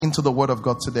into the word of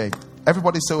God today.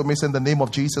 Everybody say with me, say in the name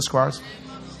of Jesus Christ.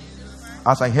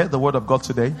 As I hear the word of God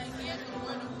today,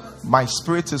 my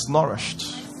spirit is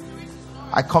nourished.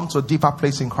 I come to a deeper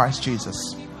place in Christ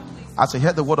Jesus. As I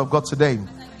hear the word of God today,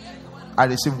 I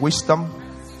receive wisdom,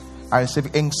 I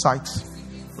receive insight,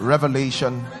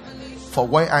 revelation for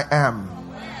where I am,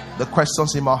 the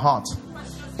questions in my heart.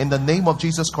 In the name of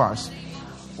Jesus Christ,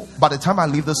 by the time I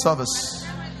leave the service,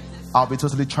 I'll be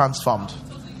totally transformed.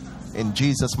 In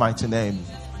Jesus' mighty name.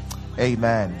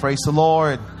 Amen. Praise the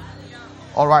Lord.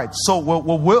 All right. So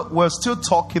we're still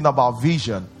talking about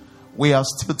vision. We are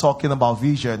still talking about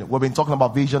vision. We've been talking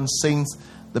about vision since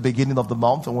the beginning of the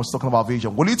month, and we're talking about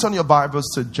vision. Will you turn your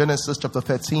Bibles to Genesis chapter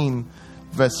 13,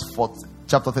 verse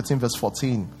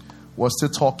 14. We're still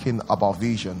talking about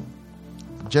vision.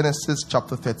 Genesis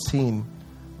chapter 13,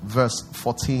 verse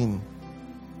 14.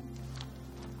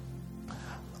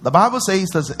 The Bible says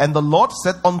this, and the Lord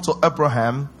said unto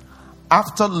Abraham,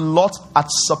 after Lot had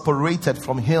separated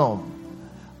from him,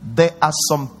 there are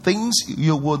some things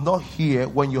you will not hear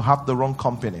when you have the wrong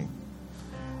company.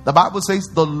 The Bible says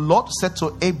the Lord said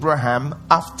to Abraham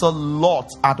after Lot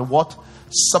had what?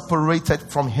 Separated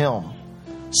from him.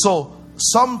 So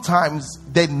sometimes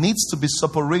there needs to be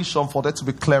separation for there to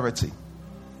be clarity.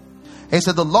 He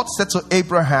said the Lord said to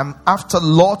Abraham after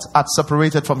Lot had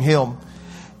separated from him.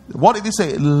 What did he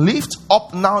say? Lift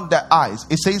up now their eyes.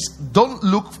 It says don't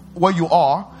look where you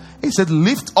are. He said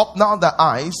lift up now their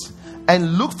eyes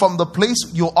and look from the place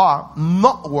you are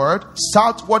northward,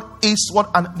 southward, eastward,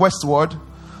 and westward.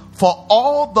 For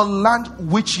all the land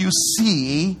which you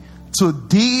see, to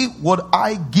thee would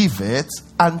I give it,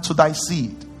 and to thy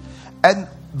seed. And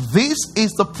this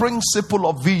is the principle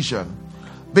of vision.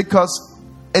 Because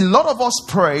a lot of us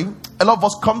pray, a lot of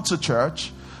us come to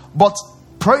church, but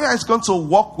prayer is going to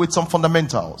work with some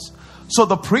fundamentals. So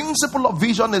the principle of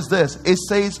vision is this. It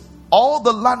says, all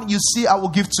the land you see, I will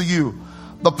give to you.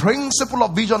 The principle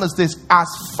of vision is this. As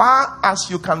far as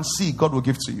you can see, God will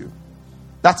give to you.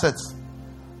 That's it.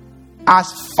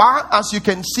 As far as you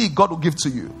can see, God will give to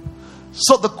you.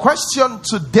 So the question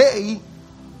today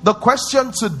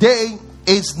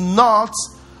is not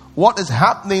what is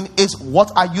happening, is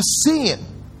what are you seeing?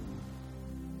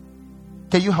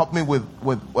 Can you help me with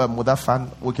that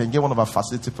fan? We can get one of our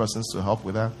facility persons to help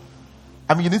with that.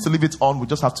 I mean, you need to leave it on. We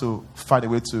just have to find a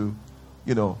way to,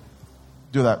 do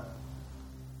that.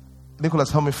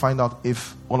 Nicholas, help me find out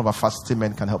if one of our facility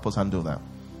men can help us handle that.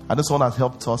 And this one has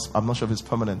helped us. I'm not sure if it's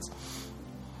permanent.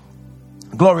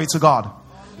 Glory to God.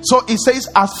 So it says,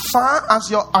 as far as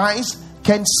your eyes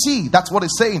can see. That's what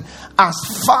it's saying. As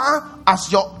far as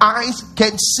your eyes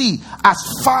can see. As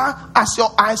far as your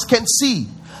eyes can see.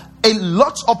 A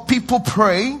lot of people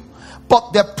pray,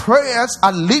 but their prayers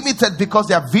are limited because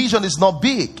their vision is not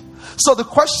big. So the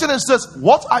question is this: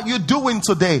 what are you doing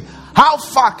today? How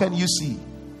far can you see?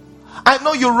 I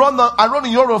know you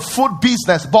run your food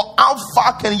business, but how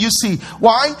far can you see?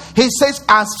 Why? He says,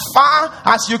 as far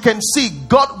as you can see,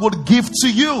 God will give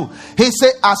to you. He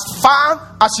said, as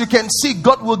far as you can see,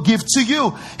 God will give to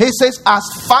you. He says, as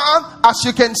far as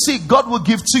you can see, God will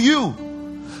give to you.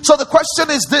 So the question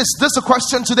is this is the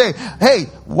question today. Hey,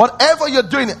 whatever you're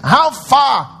doing, how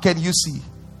far can you see?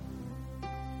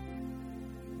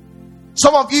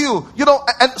 Some of you,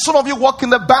 and some of you work in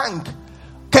the bank.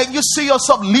 Can you see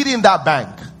yourself leading that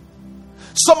bank?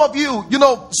 Some of you,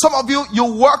 you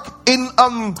work in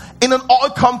an oil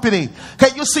company.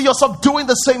 Can you see yourself doing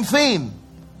the same thing?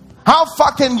 How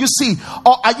far can you see?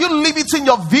 Or are you limiting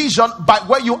your vision by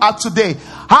where you are today?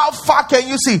 How far can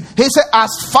you see? He said, as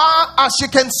far as you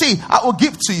can see, I will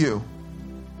give to you.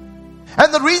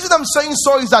 And the reason I'm saying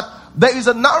so is that there is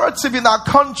a narrative in our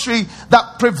country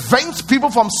that prevents people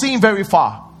from seeing very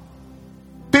far.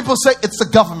 People say it's the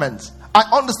government. I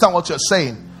understand what you're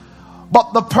saying.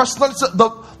 But the personality,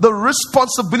 the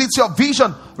responsibility of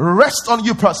vision rests on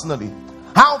you personally.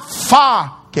 How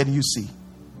far can you see?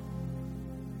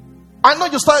 I know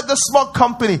you started this small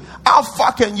company. How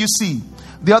far can you see?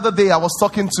 The other day I was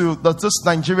talking to this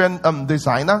Nigerian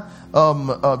designer.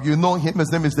 You know him.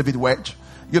 His name is David Wedge.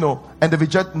 And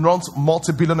David Wedge runs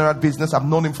multi-billionaire business. I've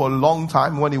known him for a long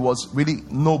time when he was really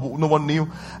no one knew.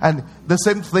 And the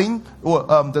same thing.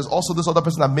 There's also this other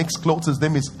person that makes clothes. His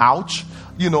name is Ouch.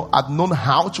 I'd known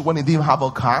Ouch when he didn't have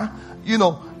a car.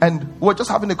 And we're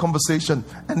just having a conversation.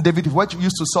 And David Wedge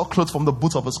used to sell clothes from the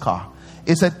boot of his car.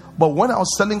 He said, but when I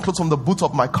was selling clothes from the boot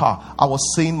of my car, I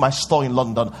was seeing my store in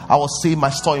London. I was seeing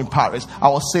my store in Paris.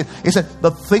 He said,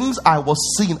 the things I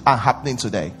was seeing are happening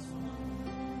today.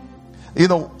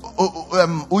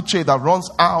 Uche that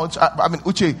runs out.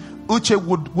 Uche Uche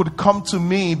would come to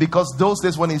me, because those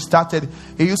days when he started,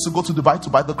 he used to go to Dubai to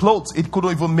buy the clothes. It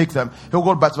couldn't even make them. He would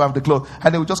go back to buy the clothes.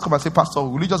 And he would just come and say, Pastor,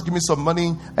 will you just give me some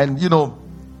money? And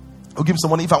I'll give him some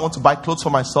money. If I want to buy clothes for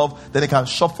myself, then he can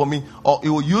shop for me. Or he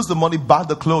will use the money, buy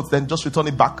the clothes, then just return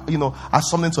it back, as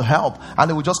something to help. And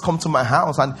he would just come to my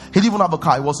house. And he didn't even have a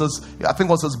car. It was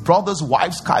his brother's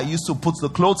wife's car. He used to put the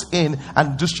clothes in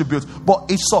and distribute.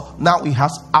 But now he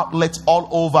has outlets all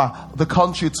over the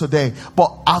country today.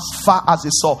 But as far as he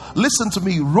saw, listen to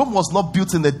me, Rome was not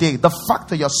built in a day. The fact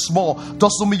that you're small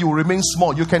doesn't mean you will remain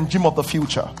small. You can dream of the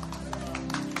future.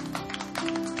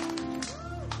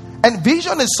 And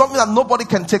vision is something that nobody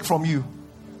can take from you.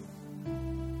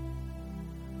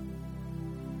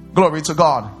 Glory to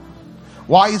God.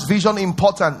 Why is vision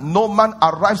important? No man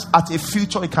arrives at a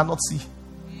future he cannot see.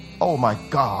 Oh my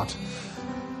God.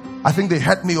 I think they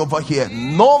heard me over here.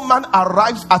 No man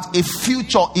arrives at a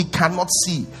future he cannot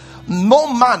see.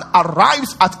 No man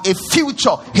arrives at a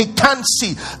future he can't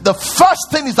see. The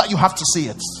first thing is that you have to see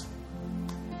it.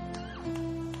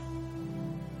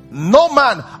 No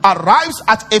man arrives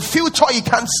at a future he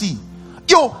can't see.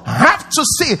 You have to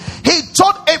see. He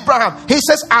told Abraham, he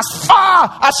says, as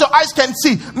far as your eyes can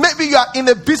see. Maybe you are in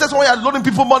a business where you are loaning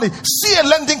people money. See a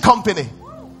lending company.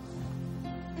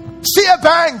 See a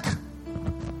bank.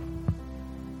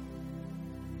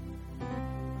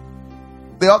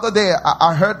 The other day,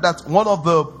 I heard that one of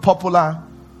the popular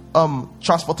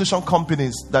transportation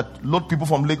companies that load people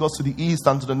from Lagos to the east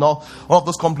and to the north, one of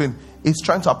those companies is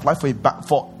trying to apply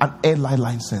for an airline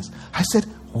license. I said,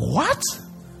 what?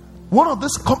 One of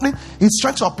this company is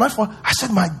trying to apply for. I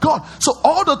said, my God. So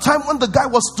all the time when the guy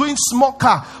was doing small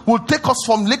car, would take us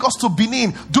from Lagos to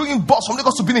Benin, doing bus from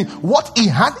Lagos to Benin, what he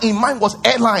had in mind was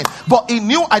airline. But he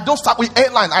knew, I don't start with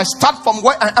airline. I start from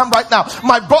where I am right now.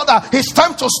 My brother, it's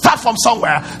time to start from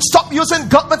somewhere. Stop using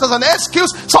government as an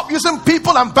excuse. Stop using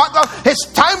people and background.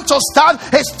 It's time to start.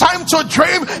 It's time to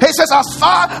dream. He says, as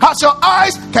far as your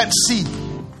eyes can see.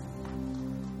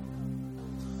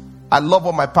 I love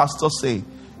what my pastor say.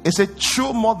 He said,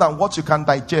 chew more than what you can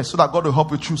digest, so that God will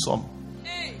help you chew some.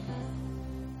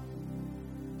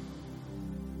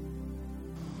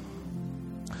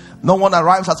 No one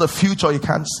arrives at a future you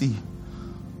can't see.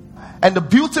 And the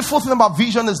beautiful thing about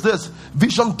vision is this: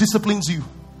 vision disciplines you.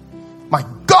 My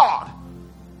God,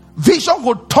 vision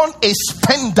will turn a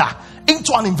spender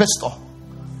into an investor.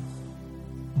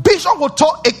 Vision will turn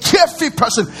a carefree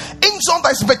person into someone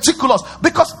that is meticulous,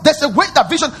 because there's a way that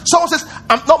vision, someone says,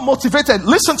 I'm not motivated.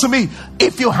 Listen to me.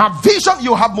 If you have vision,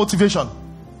 you have motivation.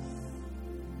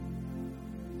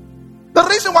 The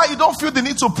reason why you don't feel the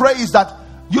need to pray is that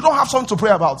you don't have something to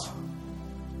pray about.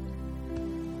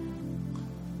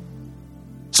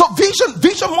 So vision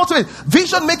motivates.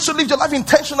 Vision makes you live your life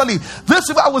intentionally. This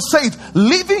is what I would say it.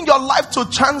 Living your life to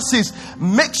chances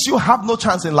makes you have no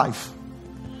chance in life.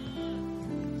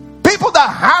 People that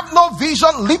have no vision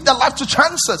live their life to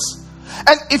chances.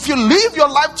 And if you live your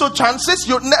life to chances,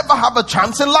 you'll never have a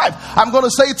chance in life. I'm going to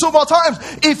say it 2 more times.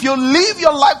 If you live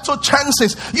your life to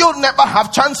chances, you'll never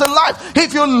have chance in life.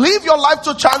 If you live your life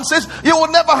to chances, you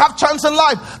will never have chance in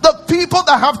life. The people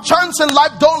that have chance in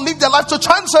life don't live their life to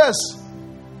chances.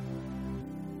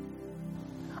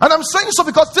 And I'm saying so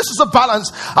because this is a balance.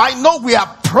 I know we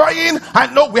are praying,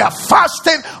 I know we are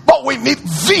fasting, but we need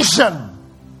vision.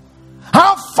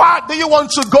 How far do you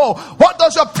want to go? What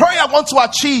does your prayer want to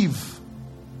achieve?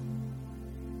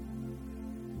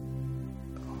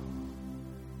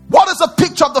 What is the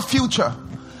picture of the future?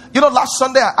 Last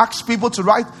Sunday I asked people to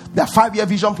write their 5-year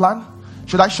vision plan.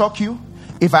 Should I shock you?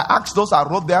 If I ask those that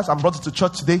wrote theirs and brought it to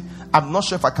church today, I'm not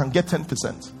sure if I can get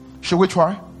 10%. Should we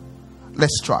try?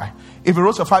 Let's try. If you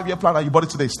wrote a 5-year plan and you bought it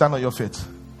today, stand on your feet.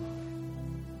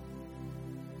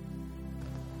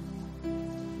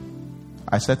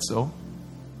 I said so.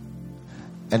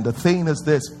 And the thing is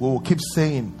this: we will keep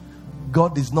saying,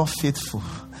 God is not faithful.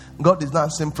 God is not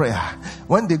answering prayer.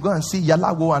 When they go and see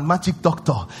Yalago and magic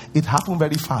doctor, it happened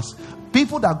very fast.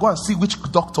 People that go and see witch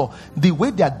doctor, the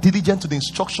way they are diligent to the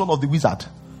instruction of the wizard.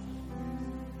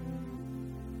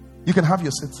 You can have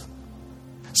your seat.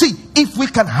 See, if we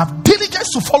can have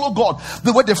diligence to follow God,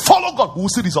 the way they follow God, we will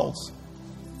see results.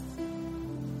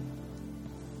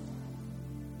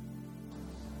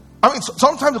 I mean,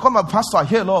 sometimes I come my pastor, I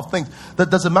hear a lot of things.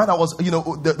 There's a man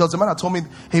that told me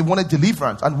he wanted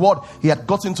deliverance, and what he had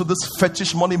got into this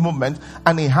fetish money movement,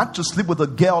 and he had to sleep with a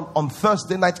girl on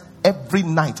Thursday night every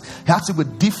night. He had to sleep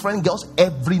with different girls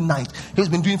every night. He's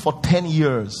been doing it for 10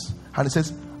 years, and he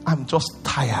says, I'm just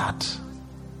tired.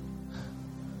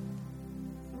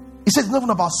 He said, it's not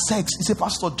even about sex. He said,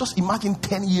 Pastor, just imagine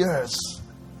 10 years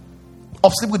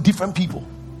of sleeping with different people.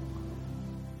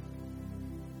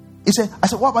 I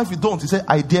said, what about if you don't? He said,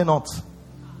 I dare not.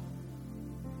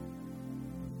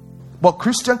 But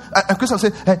Christian say,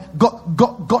 hey,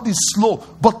 God is slow.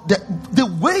 But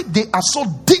the way they are so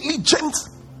diligent,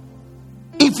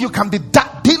 if you can be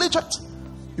that diligent,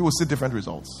 you will see different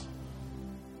results.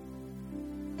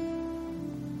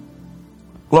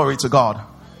 Glory to God.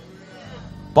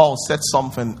 Paul said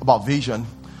something about vision.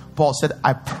 Paul said,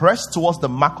 I press towards the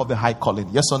mark of the high calling.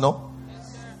 Yes or no?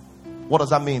 Yes, what does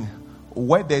that mean?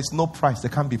 Where there is no price, there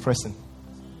can't be pressing.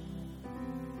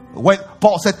 When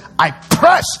Paul said, I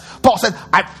press towards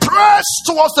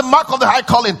the mark of the high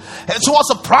calling, and towards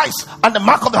the price and the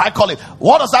mark of the high calling.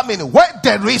 What does that mean? Where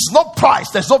there is no price,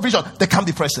 there's no vision, there can't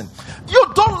be pressing.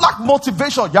 You don't lack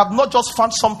motivation. You have not just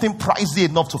found something pricey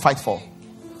enough to fight for.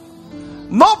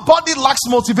 Nobody lacks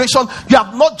motivation. You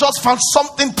have not just found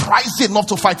something pricey enough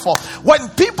to fight for. When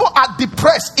people are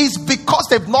depressed, it's because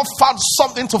they've not found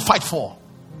something to fight for.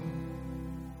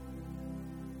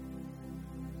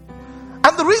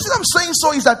 And the reason I'm saying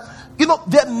so is that,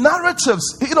 their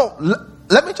narratives,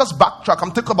 let me just backtrack.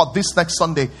 I'm talking about this next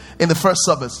Sunday in the first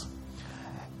service.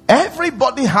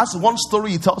 Everybody has one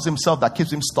story he tells himself that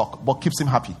keeps him stuck, but keeps him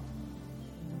happy.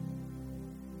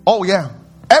 Oh yeah.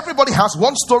 Everybody has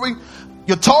one story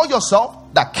you tell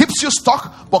yourself that keeps you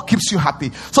stuck, but keeps you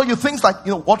happy. So you think like,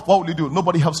 what will you do?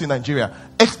 Nobody helps you in Nigeria.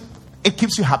 It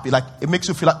keeps you happy. Like, it makes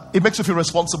you feel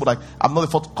responsible. Like, I'm not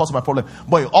the cause of my problem.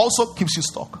 But it also keeps you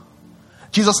stuck.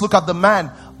 Jesus looked at the man,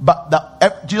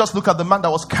 that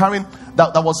was carrying,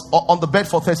 that was on the bed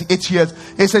for 38 years.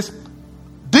 He says,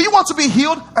 do you want to be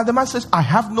healed? And the man says, I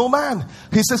have no man.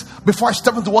 He says, before I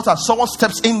step into water, someone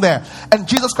steps in there. And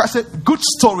Jesus Christ said, good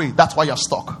story. That's why you're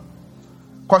stuck.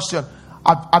 Question.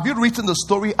 Have you written the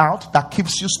story out that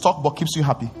keeps you stuck but keeps you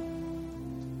happy?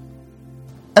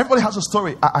 Everybody has a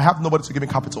story. I have nobody to give me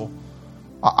capital.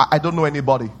 I don't know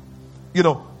anybody.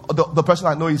 The person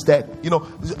I know is dead.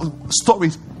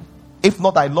 Stories. If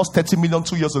not, I lost 30 million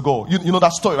 2 years ago. You know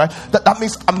that story, right? That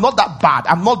means I'm not that bad.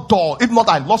 I'm not dull. If not,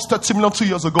 I lost 30 million 2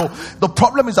 years ago. The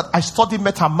problem is that I studied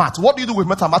meta math. What do you do with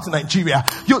meta math in Nigeria?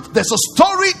 There's a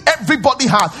story everybody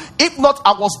has. If not,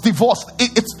 I was divorced.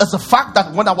 It's a fact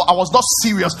that when I was not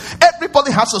serious.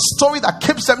 Everybody has a story that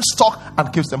keeps them stuck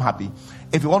and keeps them happy.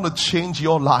 If you want to change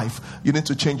your life, you need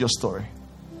to change your story.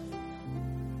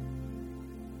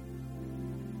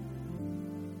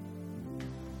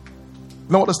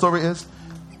 You know what the story is?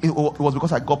 It was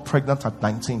because I got pregnant at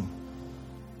 19.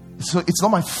 So it's not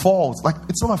my fault.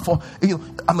 It's not my fault.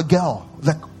 I'm a girl.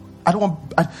 I don't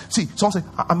want. Someone say,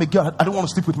 I'm a girl. I don't want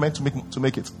to sleep with men to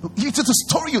make it. It's a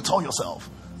story you tell yourself.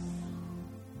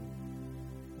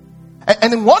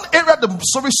 And in one area, the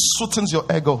story soothes your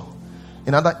ego.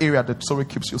 In another area, the story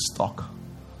keeps you stuck.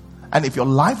 And if your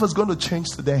life is going to change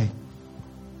today,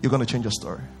 you're going to change your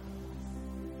story.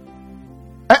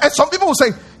 And some people will say,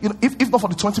 if not for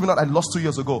the 20 million I lost 2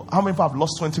 years ago, how many people have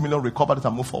lost 20 million, recovered it,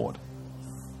 and moved forward?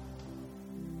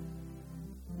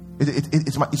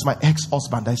 It's my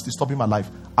ex-husband that is disturbing my life.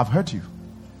 I've heard you.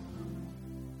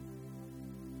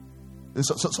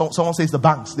 Someone says the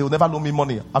banks, they will never loan me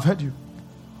money. I've heard you.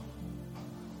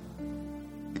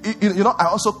 I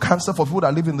also cancel for people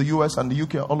that live in the US and the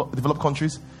UK, all developed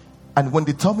countries. And when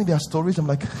they tell me their stories, I'm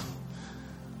like,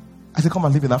 I say, come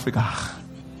and live in Africa.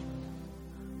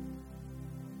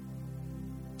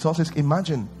 Someone says,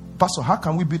 imagine, Pastor, how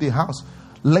can we build a house?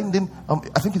 Lending,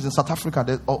 I think it's in South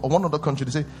Africa or one other country.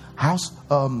 They say, house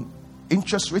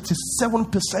interest rate is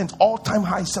 7%, all-time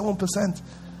high, 7%.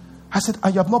 I said,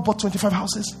 and you have not bought 25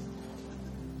 houses?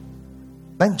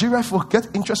 Nigeria, if we get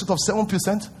interest rate of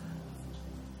 7%,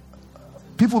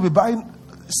 people will be buying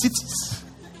cities.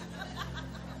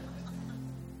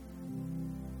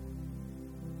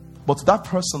 But to that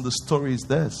person, the story is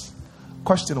this.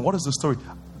 Question, what is the story?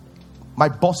 My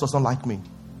boss doesn't like me.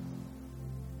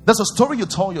 There's a story you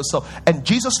tell yourself. And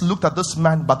Jesus looked at this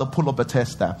man by the pool of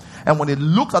Bethesda. And when he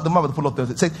looked at the man by the pool of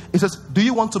Bethesda, he says, do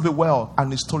you want to be well? And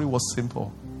his story was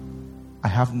simple. I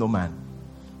have no man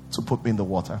to put me in the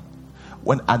water.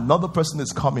 When another person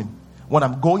is coming, when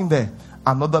I'm going there,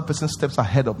 another person steps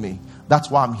ahead of me. That's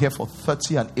why I'm here for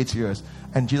 38 years.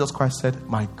 And Jesus Christ said,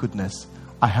 my goodness,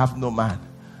 I have no man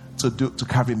to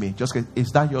carry me.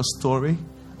 Is that your story?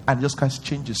 And Jesus Christ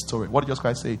changed his story. What did Jesus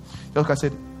Christ say? Jesus Christ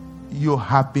said, you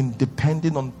have been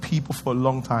depending on people for a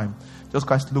long time. Jesus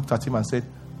Christ looked at him and said,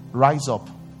 rise up.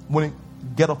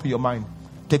 Get up in your mind.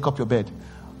 Take up your bed.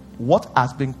 What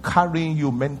has been carrying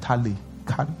you mentally,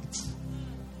 carry it.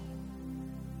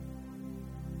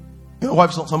 You know why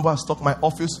somebody has stuck my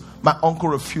office? My uncle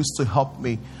refused to help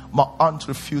me. My aunt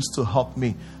refused to help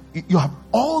me. You have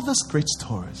all these great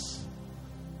stories.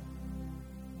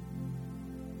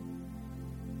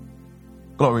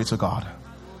 Glory to God.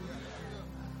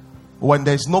 When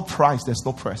there's no price, there's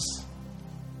no press.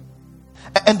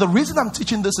 And the reason I'm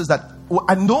teaching this is that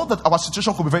I know that our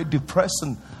situation could be very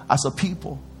depressing as a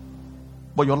people,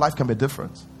 but your life can be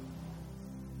different.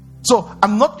 So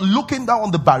I'm not looking down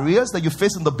on the barriers that you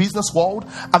face in the business world.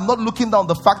 I'm not looking down on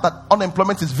the fact that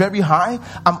unemployment is very high.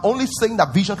 I'm only saying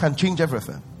that vision can change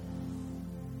everything.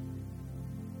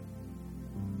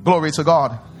 Glory to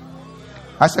God.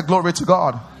 I said glory to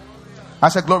God. I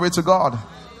said glory to God.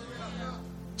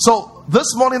 So this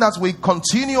morning, as we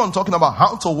continue on talking about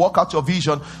how to work out your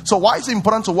vision. So why is it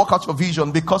important to work out your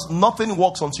vision? Because nothing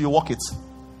works until you walk it.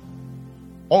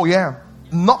 Oh yeah.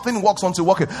 Nothing works until you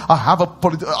walk it. I have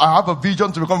a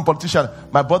vision to become a politician.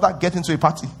 My brother, get into a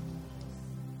party.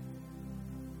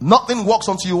 Nothing works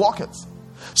until you walk it.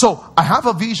 So I have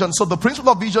a vision. So the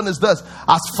principle of vision is this: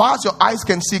 as far as your eyes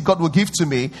can see, God will give to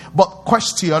me. But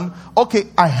question, okay,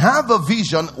 I have a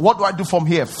vision. What do I do from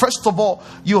here? First of all,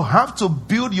 you have to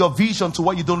build your vision to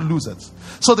where you don't lose it.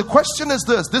 So the question is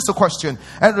this is the question.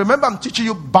 And remember, I'm teaching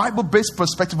you Bible-based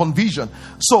perspective on vision.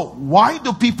 So why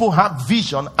do people have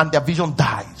vision and their vision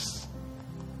dies?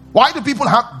 Why do people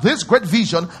have this great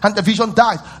vision and the vision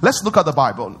dies? Let's look at the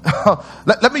Bible.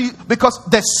 Because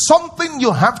there's something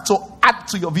you have to add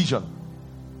to your vision.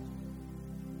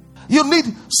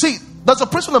 There's a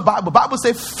principle in the Bible. The Bible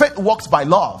says faith works by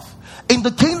love. In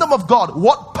the kingdom of God,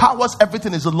 what powers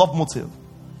everything is a love motive.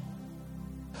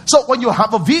 So when you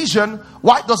have a vision,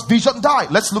 why does vision die?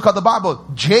 Let's look at the Bible.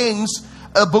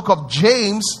 Book of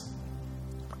James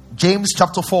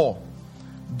chapter 4.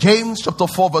 James chapter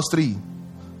 4 verse 3.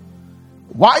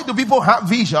 Why do people have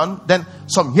vision? Then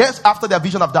some years after their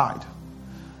vision have died.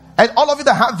 And all of you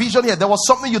that have vision here, there was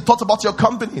something you thought about your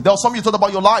company. There was something you thought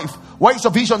about your life. Where is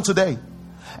your vision today?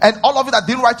 And all of you that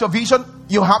didn't write your vision,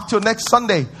 you have till next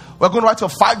Sunday. We're going to write your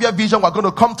 5-year vision. We're going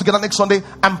to come together next Sunday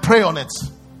and pray on it.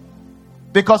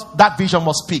 Because that vision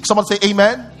must speak. Someone say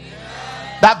amen.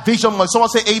 Amen. That vision must. Someone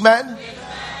say amen. Amen.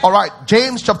 All right.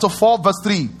 James chapter 4 verse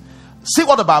 3. See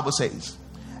what the Bible says.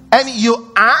 And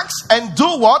you ask and do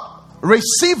what?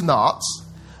 Receive not,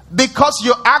 because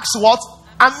you ask what?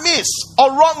 Amiss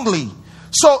or wrongly.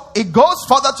 So it goes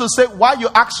further to say why you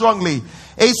ask wrongly.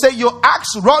 It says you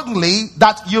ask wrongly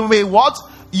that you may what?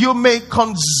 You may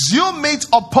consume it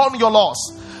upon your loss.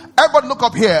 Everybody look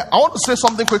up here. I want to say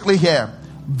something quickly here.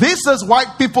 This is why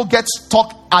people get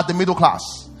stuck at the middle class.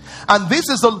 And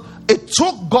it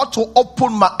took God to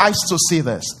open my eyes to see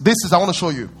this. I want to show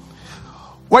you.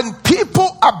 When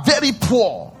people are very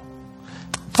poor,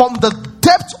 from the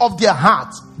depth of their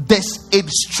heart, there's a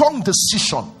strong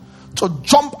decision to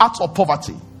jump out of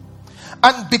poverty.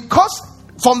 And because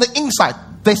from the inside,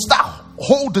 there's that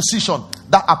whole decision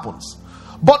that happens.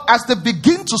 But as they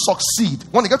begin to succeed,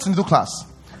 when they get to middle class,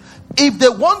 if they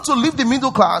want to leave the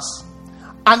middle class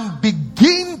and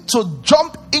begin to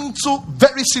jump into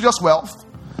very serious wealth,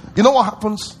 you know what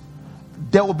happens?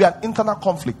 There will be an internal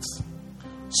conflict.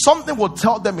 Something will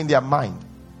tell them in their mind,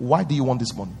 why do you want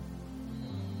this money?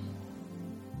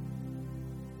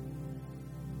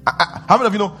 How many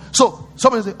of you know? So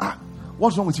somebody say,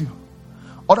 what's wrong with you?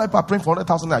 Other people are praying for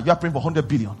 100,000 now. You are praying for 100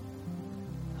 billion.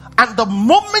 And the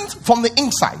moment from the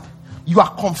inside you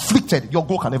are conflicted, your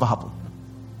goal can never happen.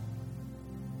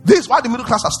 This is why the middle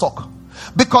class are stuck.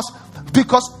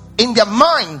 Because in their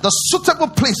mind, the suitable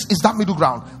place is that middle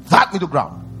ground. That middle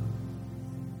ground.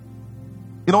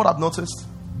 You know what I've noticed?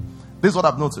 This is what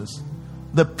I've noticed.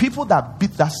 The people that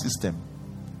beat that system,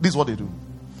 this is what they do.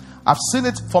 I've seen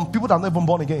it from people that are not even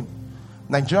born again.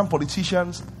 Nigerian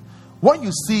politicians. When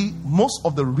you see most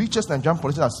of the richest Nigerian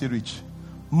politicians are still rich,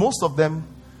 most of them,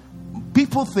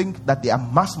 people think that they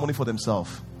amass money for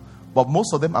themselves. But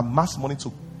most of them amass money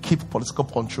to keep political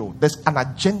control. There's an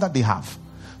agenda they have.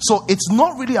 So it's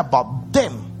not really about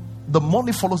them. The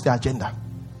money follows their agenda.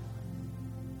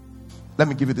 Let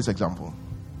me give you this example.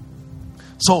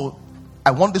 So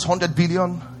I want this 100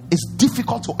 billion. It's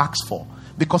difficult to ask for.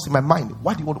 Because in my mind,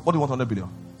 what do you want 100 billion?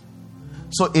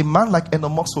 So a man like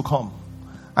Elon Musk will come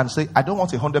and say, I don't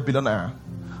want 100 billion naira.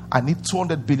 I need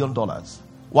 $200 billion.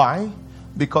 Why?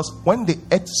 Because when the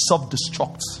earth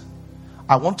self-destructs,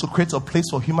 I want to create a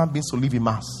place for human beings to live in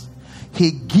mass.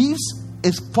 He gives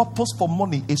his purpose for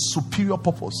money a superior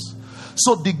purpose.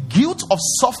 So the guilt of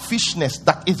selfishness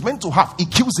that is meant to have, he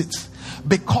kills it.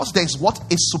 Because there is what?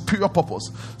 A superior purpose.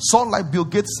 Someone like Bill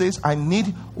Gates says, I need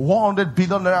 100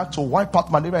 billion naira to wipe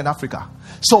out malaria in Africa.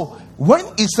 So when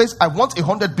he says, I want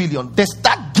 100 billion, there's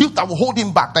that guilt that will hold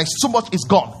him back. That so much is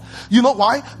gone. You know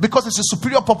why? Because it's a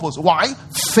superior purpose. Why?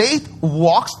 Faith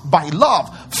walks by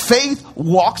love. Faith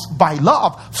walks by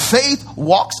love. Faith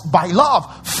walks by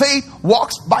love. Faith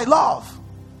walks by love.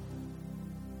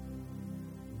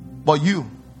 But you,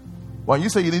 when you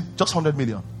say you need just 100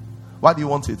 million, why do you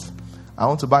want it? I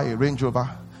want to buy a Range Rover.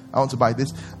 I want to buy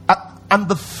this. And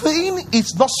the thing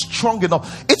is not strong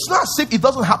enough. It's not as if it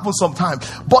doesn't happen sometimes,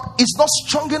 but it's not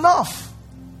strong enough.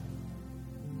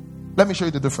 Let me show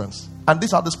you the difference. And this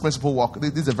is how this principle works.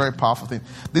 This is a very powerful thing.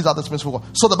 This is how this principle works.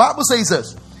 So the Bible says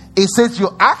this. It says, you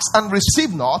ask and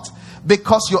receive not,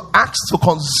 because you ask to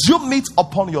consume meat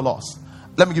upon your loss.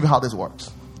 Let me give you how this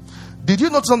works. Did you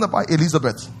notice something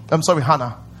about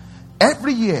Hannah?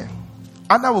 Every year,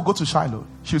 Anna will go to Shiloh.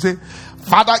 She will say,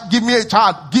 Father, give me a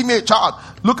child. Give me a child.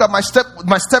 Look at my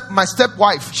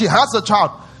stepwife. She has a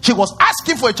child. She was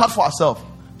asking for a child for herself.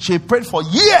 She prayed for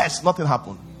years. Nothing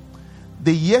happened.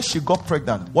 The year she got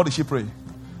pregnant, what did she pray?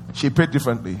 She prayed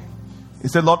differently. He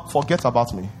said, Lord, forget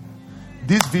about me.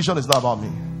 This vision is not about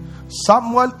me.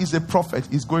 Samuel is a prophet.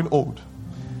 He's growing old.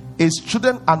 His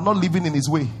children are not living in his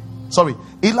way.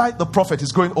 Eli the prophet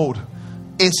is growing old.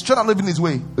 His children are living his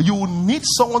way. You will need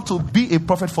someone to be a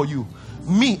prophet for you.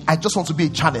 Me, I just want to be a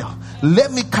channel.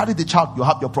 Let me carry the child. You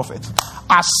have your prophet.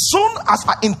 As soon as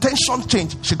her intention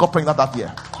changed, she got pregnant that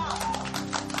year.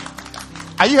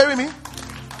 Are you hearing me?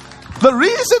 The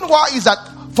reason why is that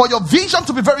for your vision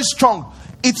to be very strong,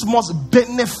 it must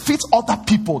benefit other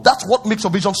people. That's what makes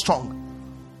your vision strong.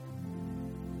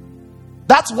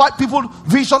 That's why people's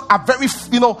vision are very,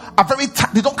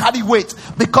 they don't carry weight,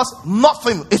 because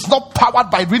nothing is not powered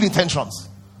by real intentions.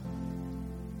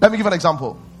 Let me give an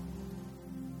example.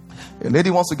 A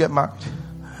lady wants to get married.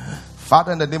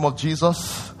 Father, in the name of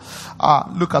Jesus,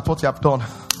 look at what you have done.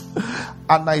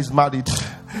 Anna is married.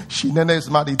 Shinene is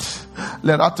married.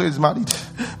 Lerato is married.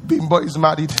 Bimbo is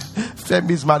married.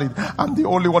 Femi is married. I'm the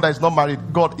only one that is not married.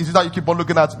 God, is it that you keep on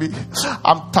looking at me?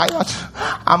 I'm tired.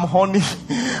 I'm horny.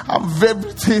 I'm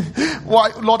everything.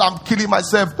 Why, Lord, I'm killing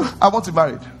myself. I want to be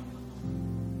married.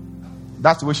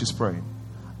 That's the way she's praying.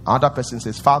 Another person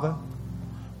says, Father,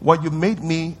 when you made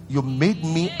me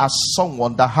as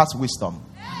someone that has wisdom.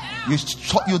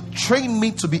 You trained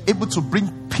me to be able to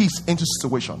bring peace into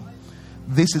situation.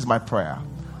 This is my prayer.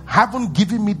 Haven't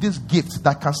given me this gift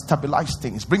that can stabilize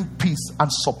things, bring peace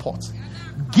and support.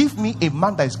 Give me a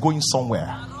man that is going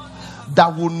somewhere,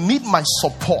 that will need my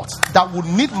support, that will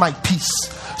need my peace,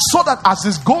 so that as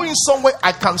he's going somewhere,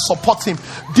 I can support him.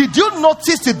 Did you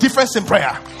notice the difference in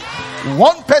prayer?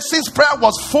 One person's prayer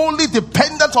was fully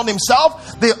dependent on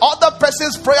himself. The other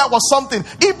person's prayer was something.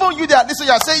 Even you there, listen,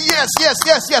 you are saying yes, yes,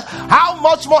 yes, yes. How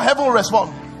much more heaven will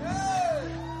respond?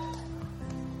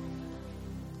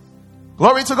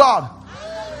 Glory to God.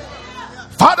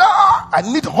 Father, I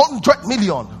need 100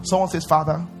 million. Someone says,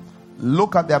 Father,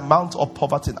 look at the amount of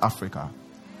poverty in Africa.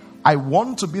 I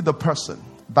want to be the person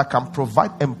that can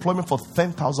provide employment for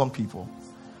 10,000 people.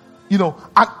 And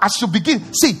as you begin,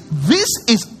 see, this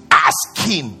is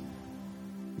asking,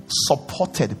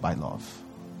 supported by love.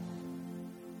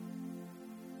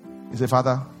 You say,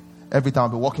 Father, every time I'll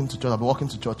be walking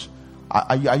to church,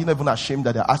 Are you not even ashamed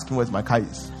that they're asking where my car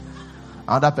is?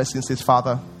 Another person says,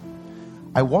 Father,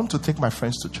 I want to take my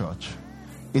friends to church.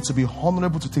 It will be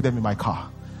honorable to take them in my car.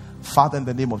 Father, in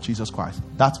the name of Jesus Christ,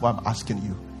 that's why I'm asking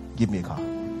you, give me a car.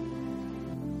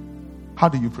 How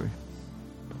do you pray?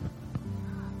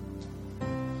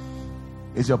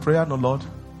 Is your prayer, no, Lord,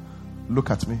 look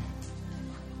at me.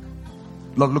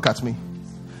 Lord, look at me.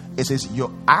 It says,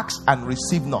 you ask and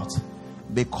receive not,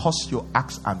 because you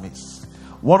ask amiss.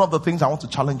 One of the things I want to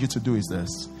challenge you to do is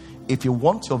this. If you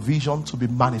want your vision to be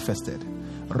manifested,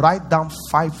 write down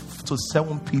 5 to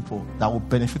 7 people that will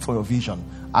benefit from your vision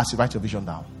as you write your vision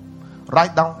down.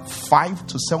 Write down 5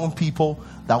 to 7 people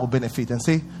that will benefit and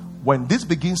say, when this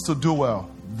begins to do well,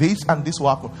 this and this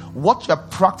will happen. What you are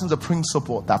practicing the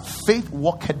principle that faith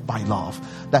worketh by love.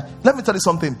 That, let me tell you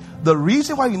something. The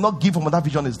reason why you not give up on that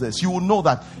vision is this. You will know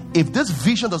that if this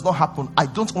vision does not happen, I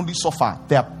don't only suffer.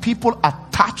 There are people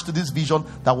attached to this vision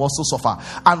that will also suffer.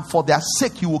 And for their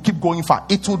sake, you will keep going far.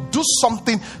 It will do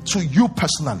something to you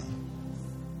personally.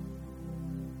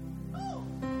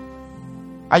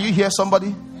 Are you here,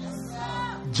 somebody?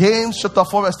 James chapter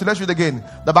 4 verse 2. Let's read again.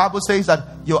 The Bible says that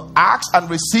you ask and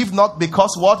receive not,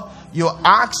 because what? You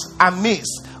ask amiss.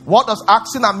 What does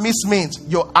asking amiss mean?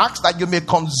 You ask that you may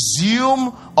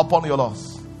consume upon your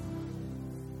loss.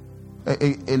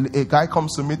 A guy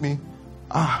comes to meet me.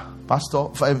 Pastor,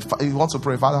 he wants to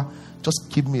pray. Father, just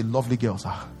give me a lovely girl,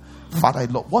 sir. Father,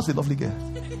 what's a lovely girl?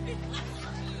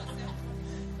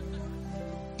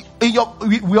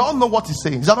 We all know what he's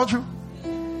saying. Is that not true?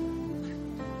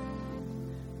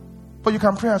 But you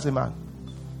can pray as a man.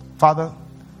 Father,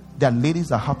 there are ladies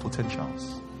that have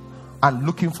potentials and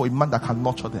looking for a man that can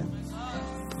nurture them.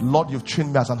 Lord, you've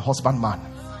trained me as an husbandman.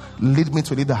 Lead me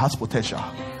to a lady that has potential.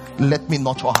 let me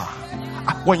nurture her.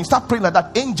 When you start praying like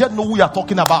that, angel know who you are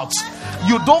talking about.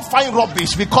 You don't find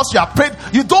rubbish because you are prayed.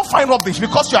 You don't find rubbish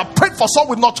because you are prayed for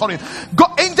someone with nurturing.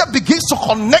 God, angel begins to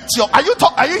connect you. Are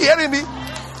you hearing me?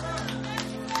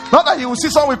 Not that you will see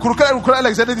someone with kurukere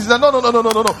legs. No.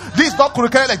 This is not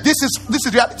kurukere legs. This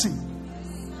is reality.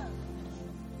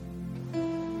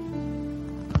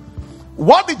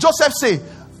 What did Joseph say?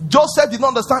 Joseph did not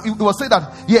understand. He was saying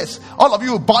that, yes, all of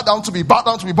you bow down to me, bow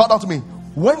down to me, bow down to me.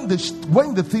 When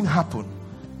the thing happened,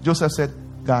 Joseph said,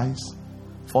 guys,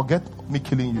 forget me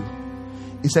killing you.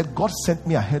 He said, God sent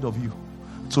me ahead of you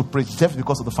to preserve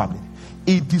because of the family.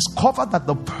 He discovered that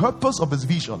the purpose of his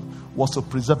vision was to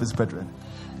preserve his brethren.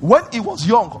 When he was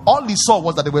young, all he saw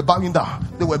was that they were bowing down.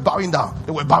 They were bowing down.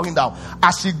 They were bowing down.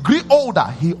 As he grew older,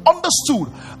 he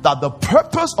understood that the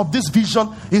purpose of this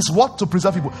vision is what? To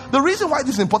preserve people. The reason why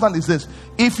this is important is this.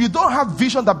 If you don't have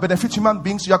vision that benefits human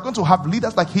beings, you are going to have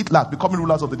leaders like Hitler becoming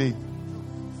rulers of the day.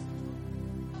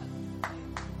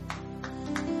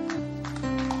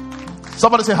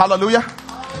 Somebody say hallelujah.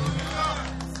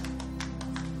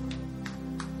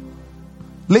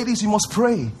 Ladies, you must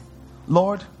pray,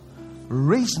 Lord,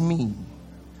 raise me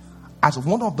as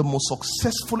one of the most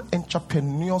successful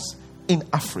entrepreneurs in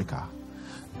Africa.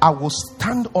 I will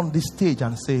stand on this stage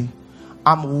and say,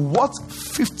 I'm worth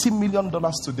 $50 million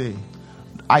today.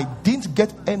 I didn't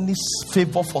get any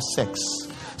favor for sex,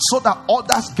 so that all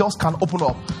those girls can open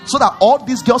up, so that all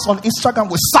these girls on Instagram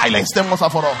will silence them once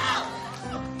and for all.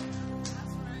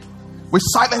 We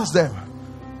silence them.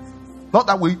 Not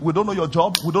that we don't know your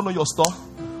job, we don't know your store.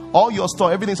 All your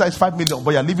store, everything inside is 5 million,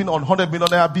 but you're living on 100 million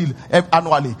naira bill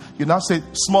annually. You now say,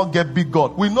 small get big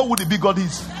God. We know who the big God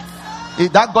is.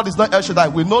 If that God is not El Shaddai,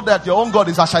 we know that your own God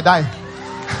is El Shaddai.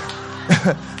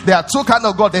 There are two kinds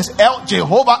of God. There's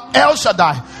Jehovah, El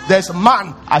Shaddai. There's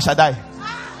man, El Shaddai.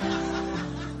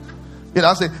 You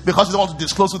know, say, because you don't want to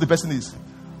disclose who the person is.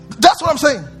 That's what I'm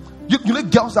saying. You need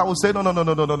girls that will say,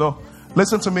 no.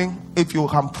 Listen to me. If you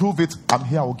can prove it, I'm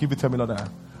here. I will give you 10 million naira.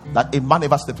 That a man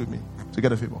ever slept with me to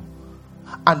get a favor.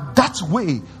 And that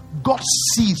way, God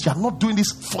sees you are not doing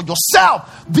this for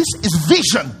yourself. This is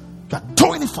vision. You are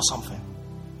doing it for something.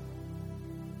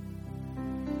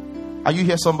 Are you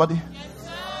here, somebody? Yes,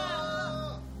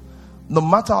 sir. No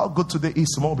matter how good today is,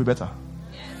 tomorrow will be better.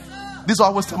 Yes, This is what I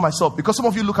always tell myself. Because some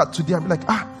of you look at today and be like,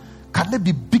 can there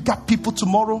be bigger people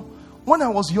tomorrow? When I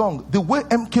was young, the way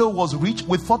MK was rich,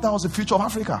 we thought that was the future of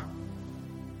Africa.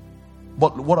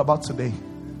 But what about today?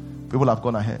 People have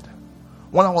gone ahead.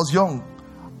 When I was young,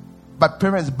 my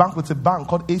parents banked with a bank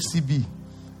called ACB,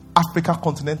 Africa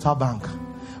Continental Bank.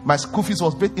 My school fees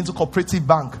was paid into Cooperative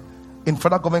Bank in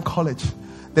Federal Government College.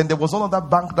 Then there was another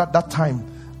bank that time.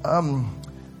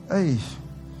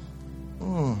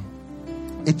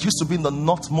 It used to be in the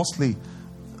north mostly.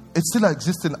 It's still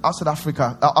existing outside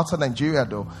Africa, outside Nigeria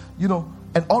though. You know,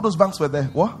 and all those banks were there.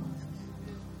 What?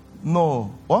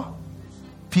 No. What?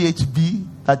 PHB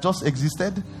that just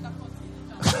existed.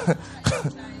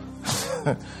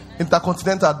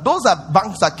 Intercontinental. Those are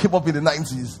banks that came up in the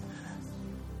 90s.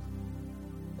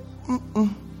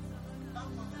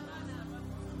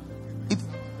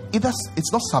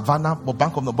 It's not Savannah but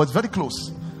Bank of the North, but it's very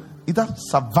close. Either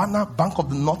Savannah, Bank of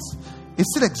the North. It's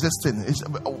still existing.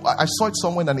 I saw it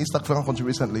somewhere in an East African country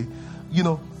recently. You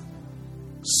know,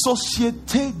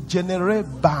 Société Générale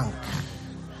Bank.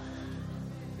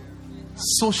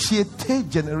 Société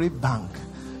Générale Bank.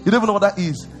 You don't even know what that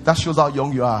is. That shows how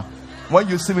young you are. When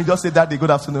you see me, just say, Daddy, good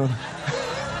afternoon.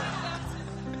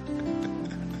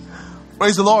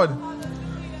 Praise the Lord.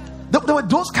 There were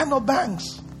those kind of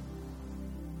banks.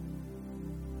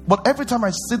 But every time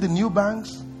I see the new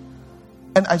banks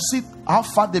and I see how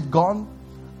far they've gone,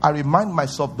 I remind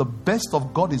myself the best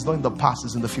of God is not in the past,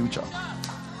 it's in the future.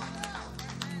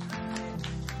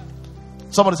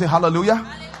 Somebody say hallelujah.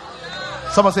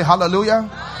 Someone say hallelujah.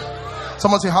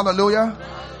 Someone say hallelujah.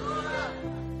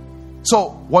 So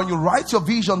when you write your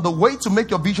vision, the way to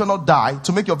make your vision not die,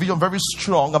 to make your vision very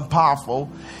strong and powerful,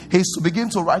 is to begin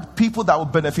to write people that will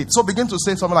benefit. So begin to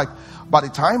say something like, by the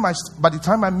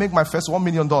time I make my first $1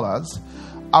 million,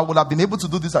 I would have been able to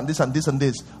do this and this and this and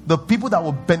this. The people that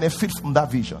will benefit from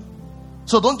that vision.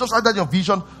 So don't just write that your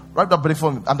vision, write that benefit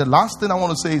from it. And the last thing I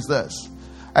want to say is this.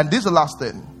 And this is the last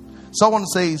thing. Someone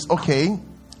says, okay,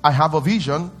 I have a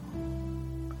vision.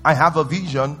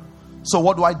 So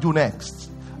what do I do next?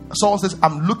 Someone says,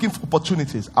 I'm looking for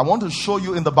opportunities. I want to show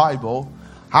you in the Bible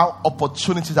how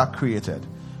opportunities are created.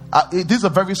 It is a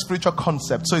very spiritual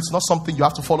concept, so it's not something you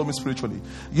have to follow me spiritually.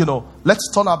 You know, let's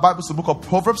turn our Bibles to the book of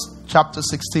Proverbs chapter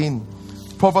 16.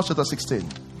 Proverbs chapter 16.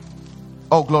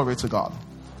 Oh, glory to God.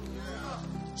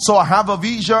 So I have a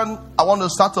vision. I want to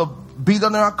start a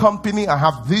billionaire company. I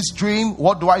have this dream.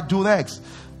 What do I do next?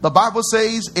 The Bible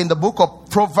says in the book of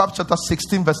Proverbs chapter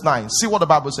 16 verse 9. See what the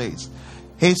Bible says.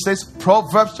 He says,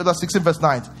 Proverbs chapter 16 verse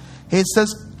 9. He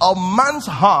says, a man's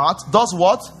heart does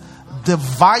what?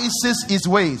 Devises his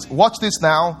ways. Watch this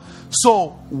now.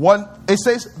 So when it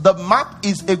says the map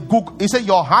is a Google, it says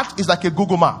your heart is like a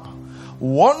Google map.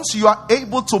 Once you are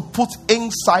able to put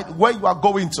inside where you are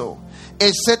going to,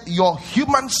 it said your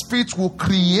human spirit will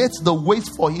create the ways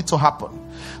for it to happen.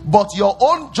 But your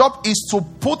own job is to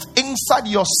put inside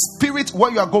your spirit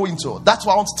where you are going to. That's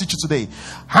what I want to teach you today.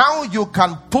 How you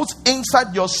can put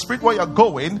inside your spirit where you're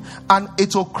going, and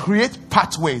it will create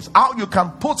pathways. How you can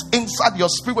put inside your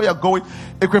spirit where you're going,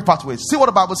 it create pathways. See what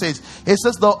the Bible says. It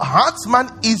says the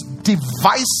heartman is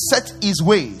devised his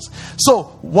ways.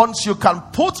 So once you can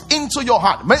put into your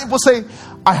heart, many people say,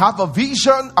 I have a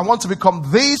vision, I want to become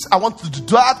this, I want to do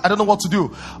that, I don't know what to do.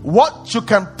 What you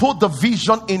can put the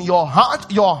vision in your heart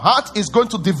is going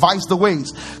to devise the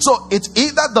ways. So it's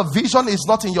either the vision is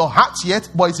not in your heart yet,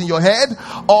 but it's in your head,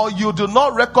 or you do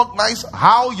not recognize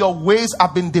how your ways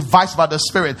have been devised by the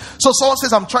Spirit. So someone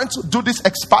says, I'm trying to do this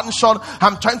expansion,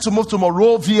 I'm trying to move to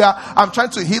Morovia, I'm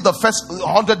trying to hit the first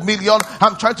 100 million,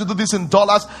 I'm trying to do this in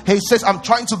dollars. He says, I'm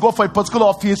trying to go for a particular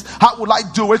office, how will I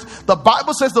do it? The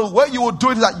Bible says the way you will do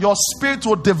it is that your spirit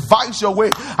will devise your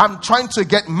way. I'm trying to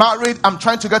get married, I'm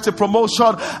trying to get a promotion,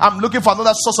 I'm looking for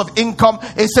another source of income.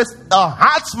 It says a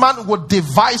heartman will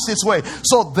devise his way.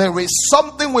 So there is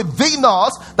something within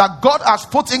us that God has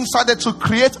put inside it to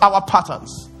create our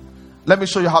patterns. Let me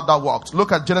show you how that works.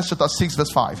 Look at Genesis chapter 6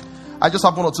 verse 5. I just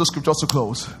have one or two scriptures to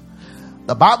close.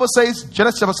 The Bible says,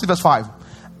 Genesis chapter 6 verse 5,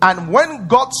 and when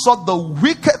God saw the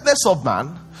wickedness of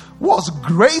man was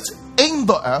great in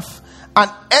the earth, and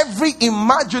every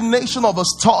imagination of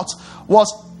his thought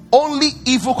was only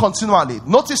evil continually.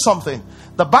 Notice something.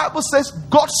 The Bible says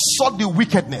God saw the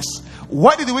wickedness.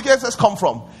 Where did the wickedness come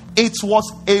from? It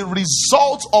was a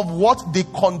result of what? The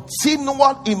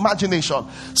continual imagination.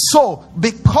 So,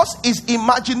 because his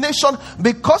imagination,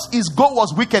 because his goal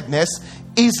was wickedness,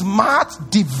 his mouth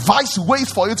devised ways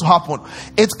for it to happen.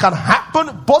 It can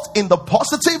happen both in the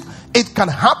positive, it can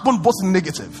happen both in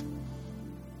negative.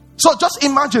 So just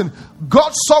imagine,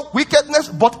 God saw wickedness,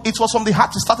 but it was from the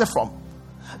heart it started from.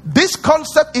 This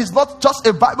concept is not just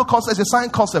a Bible concept, it's a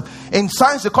science concept. In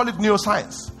science, they call it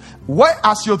neuroscience. Where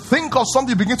as you think of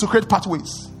something, you begin to create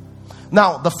pathways.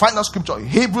 Now, the final scripture,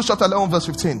 Hebrews chapter 11 verse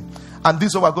 15. And this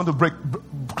is what we're going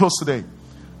to close today.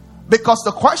 Because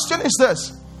the question is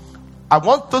this. I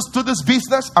want to do this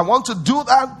business. I want to do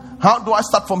that. How do I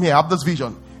start from here? I have this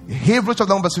vision. Hebrews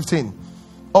chapter 11 verse 15.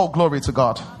 Oh, glory to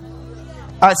God.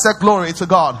 I said glory to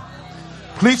God.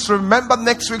 Please remember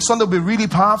next week Sunday will be really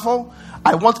powerful.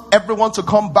 I want everyone to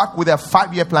come back with a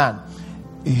 5-year plan.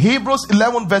 Hebrews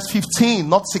 11 verse 15,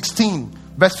 not 16,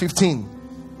 verse 15.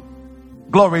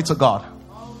 Glory to God.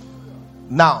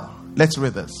 Now, let's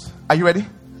read this. Are you ready?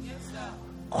 Yes, sir.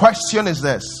 Question is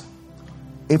this.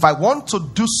 If I want to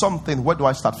do something, where do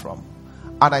I start from?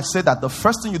 And I say that the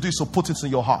first thing you do is to put it in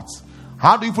your heart.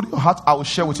 How do you put it in your heart? I will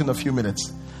share with you in a few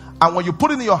minutes. And when you put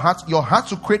it in your heart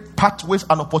will create pathways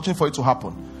and opportunity for it to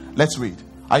happen. Let's read.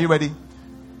 Are you ready?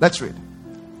 Let's read.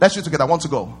 Let's read together. I want to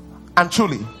go. And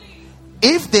truly,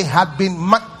 if they had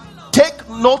been, take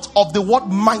note of the word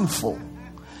mindful.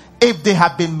 If they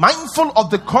had been mindful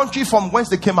of the country from whence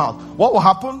they came out, what will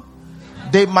happen?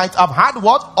 They might have had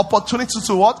what? Opportunity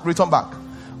to what? Return back.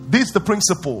 This is the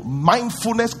principle.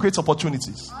 Mindfulness creates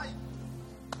opportunities.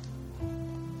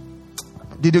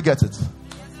 Did you get it?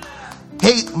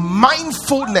 Hey,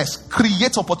 mindfulness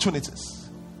creates opportunities.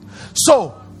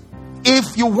 So,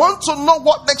 if you want to know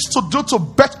what next to do to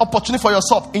bet opportunity for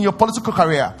yourself in your political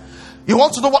career, you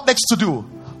want to know what next to do,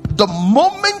 the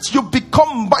moment you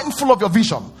become mindful of your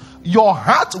vision, your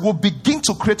heart will begin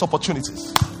to create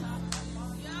opportunities.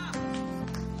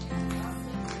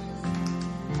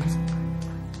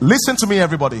 Listen to me,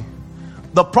 everybody.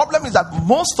 The problem is that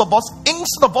most of us,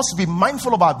 instead of us to be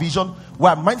mindful of our vision, we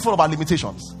are mindful of our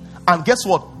limitations. And guess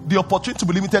what? The opportunity to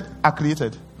be limited are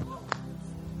created.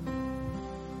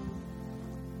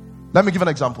 Let me give an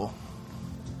example.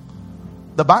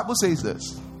 The Bible says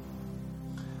this,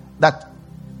 that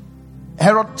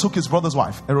Herod took his brother's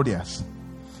wife, Herodias.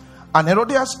 And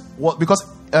Herodias was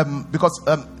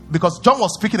because John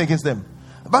was speaking against them.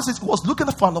 The Bible says he was looking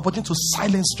for an opportunity to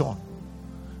silence John.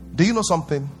 Do you know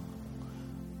something?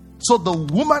 So the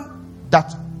woman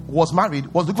that was married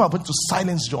was looking for an opportunity to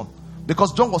silence John.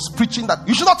 Because John was preaching that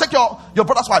you should not take your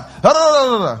brother's wife.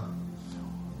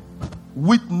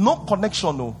 With no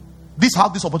connection, no. This is how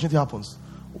this opportunity happens.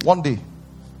 One day,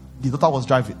 The daughter was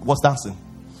dancing.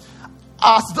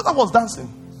 As the daughter was dancing,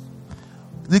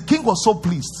 the king was so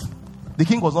pleased. The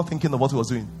king was not thinking of what he was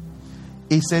doing.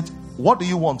 He said, what do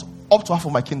you want? Up to half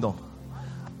of my kingdom.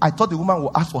 I thought the woman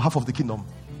would ask for half of the kingdom.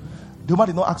 The woman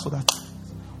did not ask for that.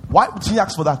 Why would she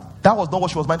ask for that? That was not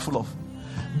what she was mindful of.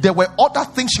 There were other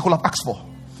things she could have asked for.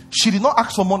 She did not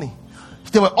ask for money.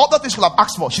 There were other things she could have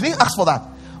asked for. She didn't ask for that.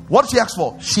 What did she ask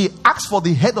for? She asked for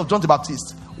the head of John the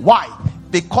Baptist. Why?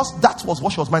 Because that was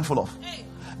what she was mindful of.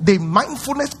 The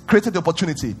mindfulness created the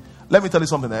opportunity. Let me tell you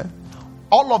something there.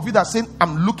 All of you that are saying,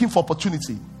 I'm looking for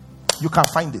opportunity, you can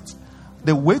find it.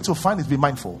 The way to find it is be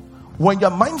mindful. When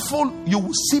you're mindful, you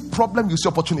will see problem, you see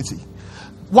opportunity.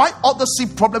 Why others see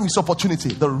problem, you see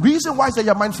opportunity? The reason why is that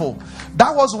you're mindful.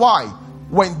 That was why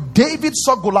when David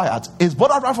saw Goliath, his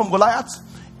brother ran from Goliath,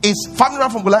 his family ran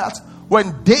from Goliath.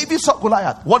 When David saw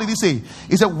Goliath, what did he say?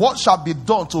 He said, what shall be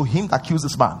done to him that kills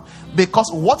this man?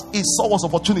 Because what he saw was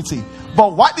opportunity.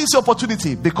 But why did he see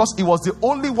opportunity? Because he was the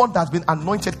only one that's been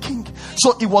anointed king.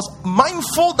 So he was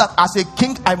mindful that as a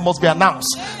king, I must be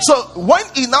announced. So when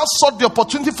he now saw the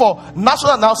opportunity for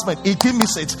national announcement, he didn't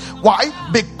miss it. Why?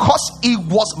 Because he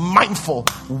was mindful.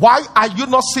 Why are you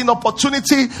not seeing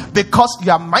opportunity? Because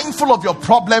you are mindful of your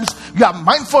problems. You are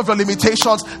mindful of your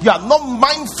limitations. You are not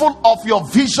mindful of your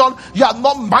vision. You are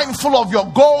not mindful of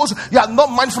your goals. You are not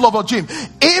mindful of your dream.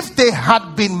 If they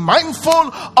had been mindful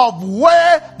of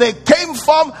where they came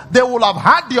from, they would have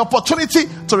had the opportunity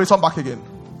to return back again.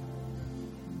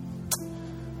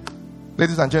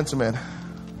 Ladies and gentlemen,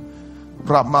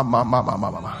 I'm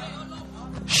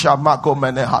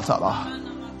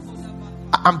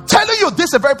telling you, this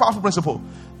is a very powerful principle.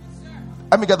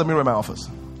 Let me get the mirror in my office,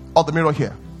 or the mirror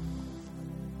here.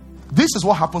 This is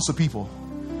what happens to people.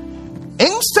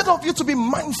 Instead of you to be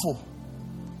mindful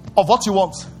of what you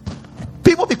want,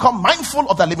 people become mindful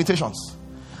of their limitations,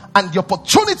 and the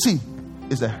opportunity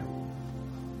is there.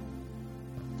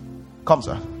 Come,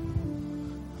 sir.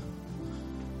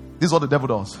 This is what the devil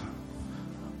does.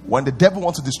 When the devil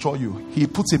wants to destroy you, he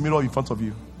puts a mirror in front of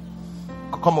you.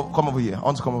 Come over here. I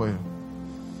want to come over here.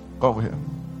 Come over here.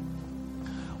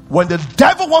 When the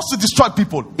devil wants to destroy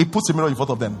people, he puts a mirror in front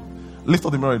of them. Lift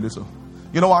up the mirror a little.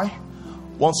 You know why?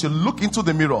 Once you look into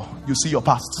the mirror, you see your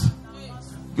past.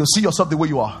 You see yourself the way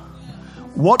you are.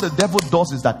 What the devil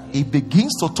does is that he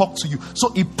begins to talk to you.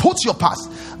 So he puts your past.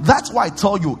 That's why I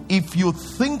tell you, if you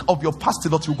think of your past a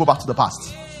lot, you go back to the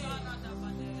past.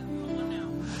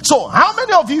 So how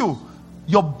many of you,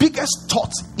 your biggest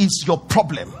thought is your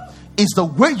problem? Is the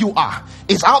way you are.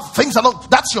 Is how things are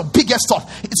not. That's your biggest thought.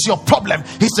 It's your problem.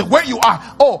 It's the way you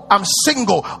are. Oh, I'm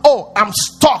single. Oh, I'm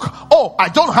stuck. Oh, I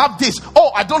don't have this.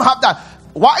 Oh, I don't have that.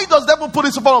 Why does the devil put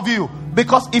this in front of you?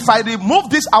 Because if I remove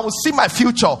this, I will see my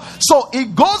future. So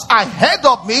it goes ahead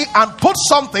of me and puts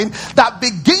something that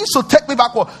begins to take me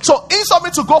backward. So instead of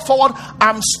me to go forward,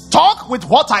 I'm stuck with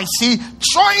what I see,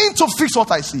 trying to fix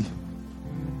what I see.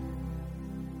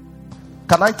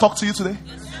 Can I talk to you today?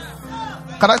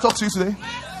 Can I talk to you today?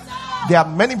 There are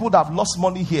many people that have lost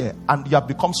money here, and you have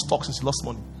become stuck since you lost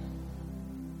money.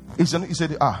 You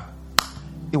said,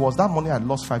 it was that money I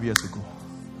lost 5 years ago.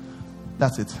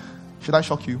 That's it. Should I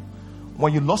shock you?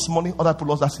 When you lost money, other people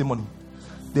lost that same money.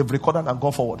 They've recorded and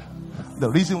gone forward. The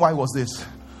reason why was this: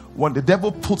 when the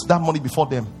devil put that money before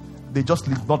them, they just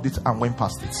ignored it and went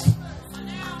past it.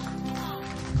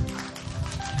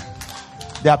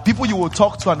 There are people you will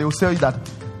talk to and they will tell you that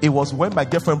it was when my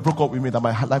girlfriend broke up with me that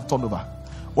my life turned over.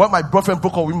 When my boyfriend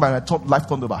broke up with me, my life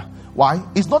turned over. Why?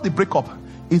 It's not the breakup.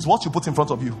 It's what you put in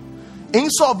front of you.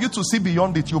 Instead of you to see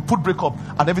beyond it, you put breakup,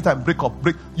 and every time break.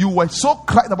 You were so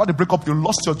crying about the breakup, you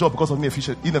lost your job because of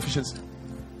inefficiency.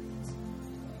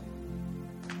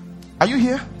 Are you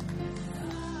here?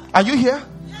 Are you here?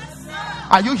 Yes, sir.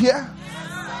 Are you here?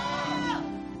 Yes, sir.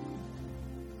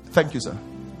 Thank you, sir.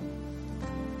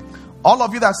 All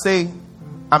of you that say,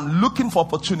 I'm looking for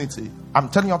opportunity, I'm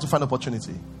telling you how to find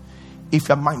opportunity. If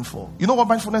you're mindful, you know what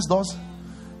mindfulness does?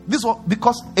 This one,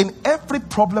 because in every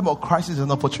problem or crisis is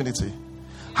an opportunity.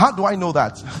 How do I know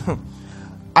that?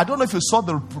 I don't know if you saw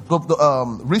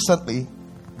recently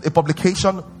a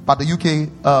publication by the UK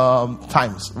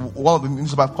Times, one of the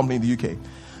newspaper company in the UK,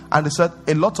 and they said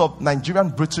a lot of Nigerian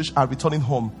British are returning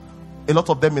home. A lot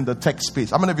of them in the tech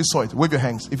space. How many of you saw it? Wave your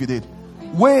hands if you did.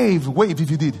 Wave if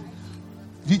you did.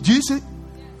 Did you see?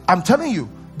 I'm telling you,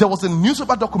 there was a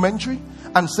newspaper documentary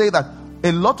and say that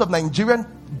a lot of Nigerian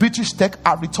British tech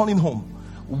are returning home.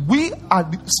 We are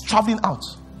traveling out.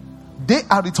 They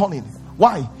are returning.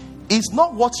 Why? It's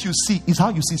not what you see, it's how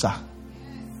you see, sir.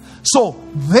 So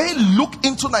they look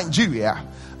into Nigeria.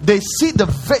 They see the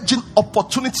virgin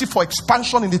opportunity for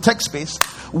expansion in the tech space.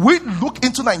 We look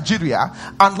into Nigeria,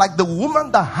 and like the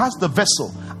woman that has the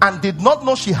vessel and did not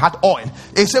know she had oil,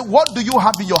 he said, what do you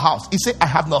have in your house? He said, I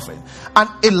have nothing. And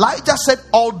Elijah said,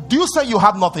 oh, do you say you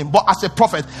have nothing? But as a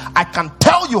prophet, I can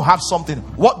tell you have something.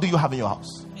 What do you have in your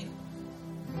house?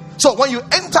 So when you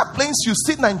enter planes, you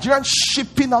see Nigerians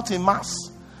shipping out in mass.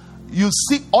 You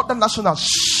see other nationals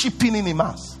shipping in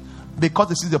mass because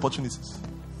they see the opportunities.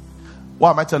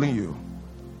 What am I telling you?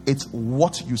 It's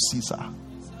what you see, sir.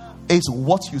 It's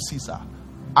what you see, sir.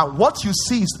 And what you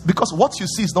see is, because what you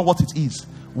see is not what it is.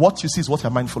 What you see is what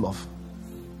you're mindful of.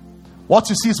 What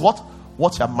you see is what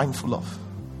you're mindful of.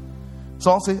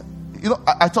 Someone say,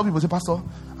 I tell people, say, Pastor,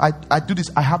 I do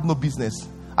this. I have no business.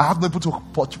 I have no people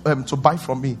to buy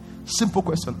from me. Simple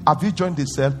question. Have you joined the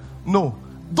cell? No.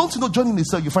 Don't you know joining the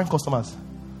cell, you find customers?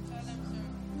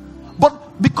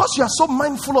 But because you are so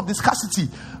mindful of the scarcity,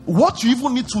 what you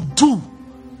even need to do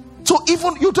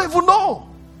you don't even know.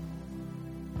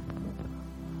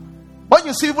 When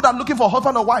you see people that are looking for a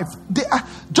husband or wife, they are,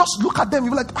 just look at them.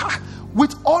 You're like,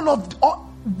 with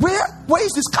where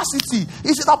is the scarcity?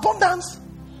 Is it abundance?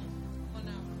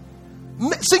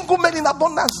 Single men in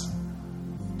abundance.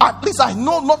 At least I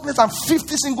know not less than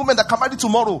 50 single men that can marry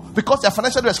tomorrow because they're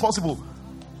financially responsible.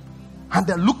 And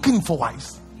they're looking for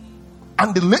wives.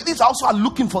 And the ladies also are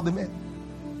looking for the men.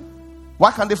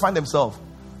 Why can't they find themselves?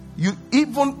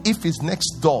 Even if it's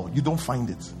next door, you don't find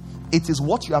it. It is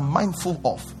what you are mindful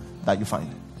of that you find.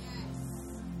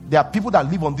 There are people that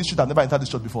live on this street that never entered this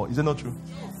church before. Is it not true?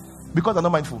 Because they're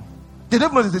not mindful. They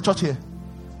don't know there's a church here.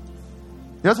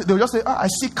 They'll just say, I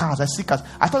see cars. I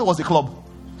thought it was a club.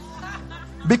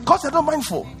 Because they're not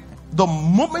mindful. The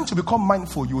moment you become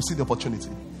mindful, you will see the opportunity.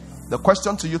 The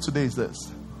question to you today is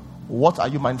this: what are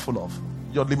you mindful of?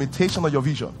 Your limitation or your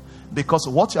vision? Because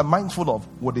what you're mindful of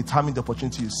will determine the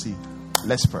opportunity you see.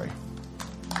 Let's pray.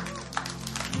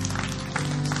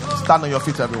 Stand on your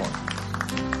feet, everyone.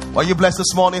 Were you blessed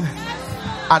this morning?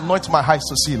 Anoint my eyes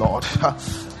to see, Lord.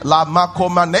 Anoint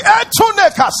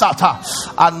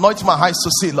my eyes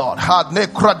to see, Lord.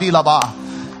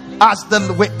 As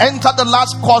we enter the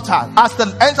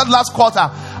last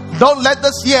quarter, don't let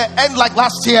this year end like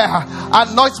last year.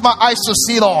 Anoint my eyes to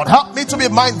see, Lord. Help me to be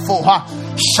mindful.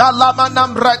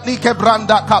 Shalamanam ratli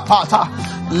kebranda kapata.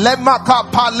 Lemaka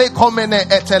pale komene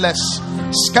eteles.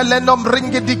 Skelenom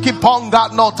ringidiki ponga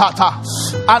notata.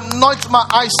 Anoint my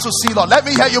eyes to see, Lord. Let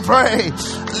me hear you pray.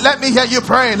 Let me hear you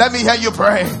pray. Let me hear you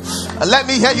pray. Let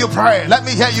me hear you pray. Let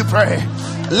me hear you pray.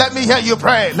 Let me hear you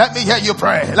pray. Let me hear you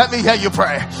pray. Let me hear you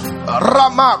pray.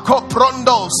 Rama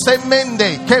koprondo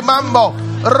semende kemambo.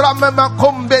 Ramema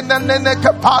kumbe na nene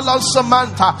kapala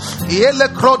samanta. Yele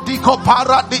krodiko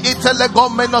para di itele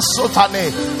gomeno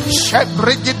sutane.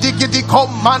 Shebrigidigi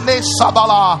komane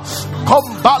sabala.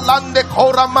 Kombalande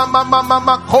kora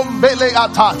mama kombele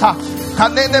atata.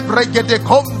 Kanene bregede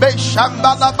kombe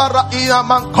shambala bara ina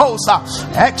mankosa.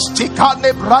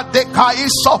 Extikane brade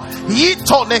kaiso.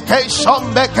 Itone ke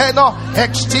shombe keno.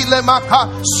 Extile maka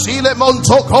sile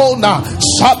montokona.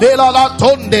 Sabela la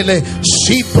tondele.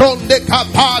 Sipronde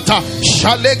kapata.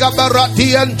 Shalega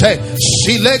baratiente.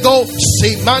 Silego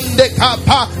simande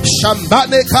kapa.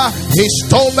 Shambaneka.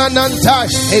 Histomananta.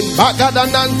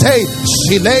 Embagadanante.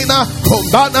 Silena.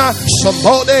 Kumbana.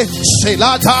 Sombode.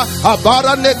 Silata.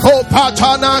 Abaraneko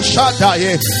patana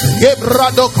shadaye.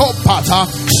 Gebrado kopata.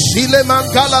 Sile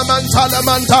mangala mantala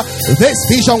manta. This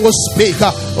vision will speak.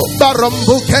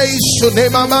 Barambuke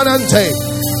sunema manante.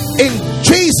 In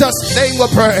Jesus' name we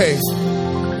pray.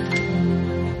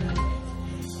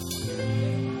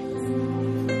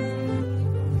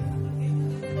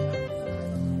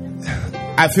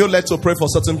 I feel led to pray for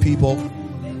certain people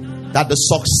that the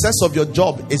success of your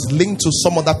job is linked to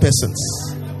some other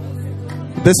person's.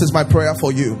 This is my prayer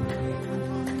for you.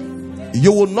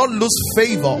 You will not lose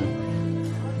favor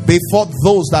before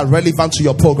those that are relevant to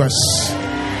your progress.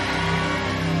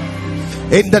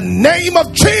 In the name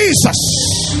of Jesus,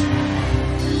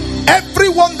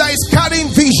 everyone that is carrying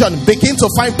vision begin to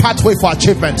find pathway for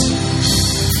achievement.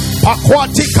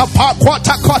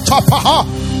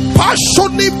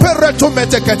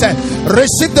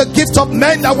 Receive the gift of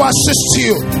men that will assist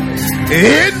you.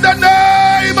 In the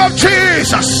name of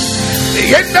Jesus.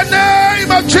 In the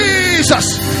name of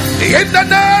Jesus. In the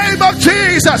name of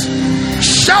Jesus.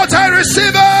 Shout, I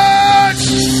receive it.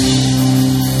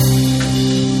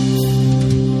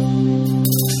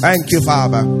 Thank you,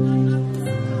 Father.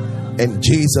 In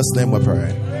Jesus' name we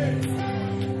pray.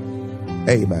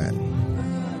 Amen.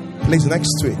 Please,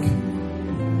 next week,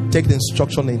 take the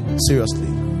instruction in seriously.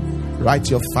 Write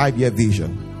your 5-year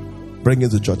vision. Bring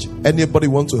it to church. Anybody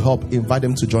want to help, invite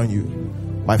them to join you.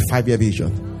 My 5-year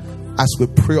vision. As we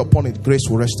pray upon it, grace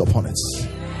will rest upon it.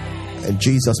 In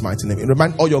Jesus' mighty name. And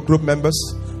remind all your group members.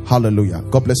 Hallelujah.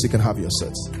 God bless you. Can have your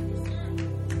seats.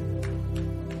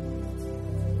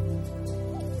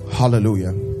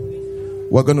 Hallelujah.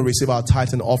 We're going to receive our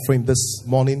tithe and offering this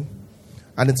morning.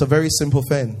 And it's a very simple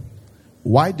thing.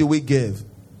 Why do we give?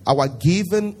 Our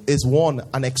giving is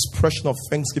an expression of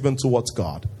thanksgiving towards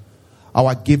God.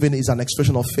 Our giving is an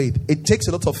expression of faith. It takes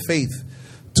a lot of faith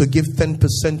to give 10%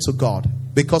 to God.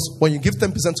 Because when you give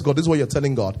 10% to God, this is what you're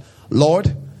telling God.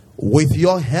 Lord, with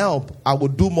your help, I will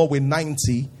do more with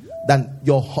 90 than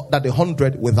the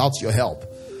 100 without your help.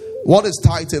 What is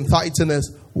tithing? Tithing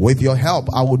is, with your help,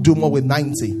 I will do more with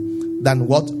 90 than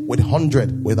what? With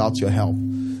 100 without your help.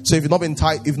 So if you've not been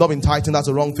tithing, that's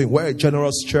the wrong thing. We're a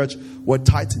generous church. We're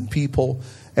tithing people.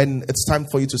 And it's time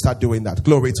for you to start doing that.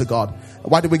 Glory to God.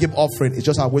 Why do we give offering? It's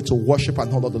just our way to worship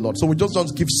and honor the Lord. So we just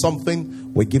don't give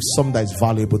something. We give something that is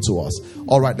valuable to us.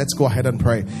 All right, let's go ahead and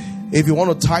pray. If you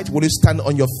want to tithe, will you stand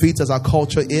on your feet as our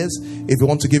culture is? If you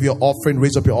want to give your offering,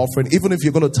 raise up your offering. Even if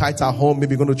you're going to tithe at home,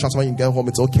 maybe you're going to transfer when you get home,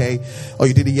 it's okay. Or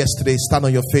you did it yesterday, stand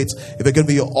on your feet. If it's going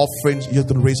to be your offering, you're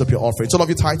going to raise up your offering. So all of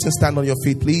you tithing, stand on your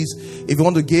feet, please. If you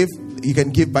want to give, you can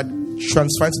give by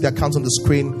transferring to the account on the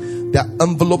screen. There are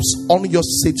envelopes on your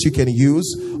seats you can use,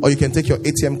 or you can take your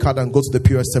ATM card and go to the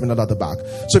POS terminal at the back.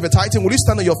 So if you're tithing, will you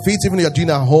stand on your feet even if you're doing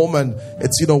it at home? And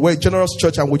it's, we're a generous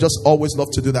church and we just always love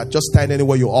to do that. Just stand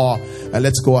anywhere you are and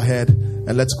let's go ahead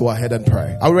and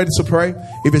pray. Are we ready to pray?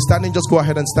 If you're standing, just go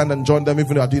ahead and stand and join them.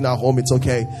 Even if you're doing it at home, it's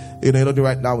okay. You don't do it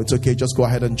right now, it's okay. Just go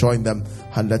ahead and join them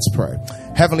and let's pray.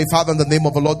 Heavenly Father, in the name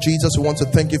of the Lord Jesus, we want to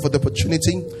thank you for the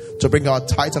opportunity to bring our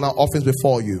tithe and our offerings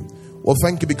before you. Well,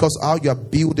 thank you because you are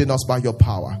building us by your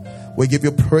power. We give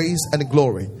you praise and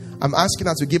glory. I'm asking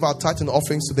as we give our tithe and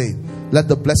offerings today, let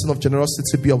the blessing of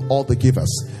generosity be of all the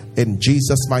givers. In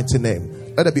Jesus' mighty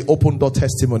name. Let there be open door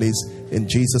testimonies in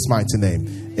Jesus' mighty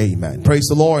name. Amen. Praise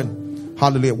the Lord.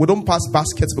 Hallelujah. We don't pass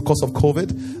baskets because of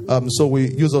COVID. So we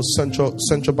use a central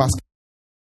basket.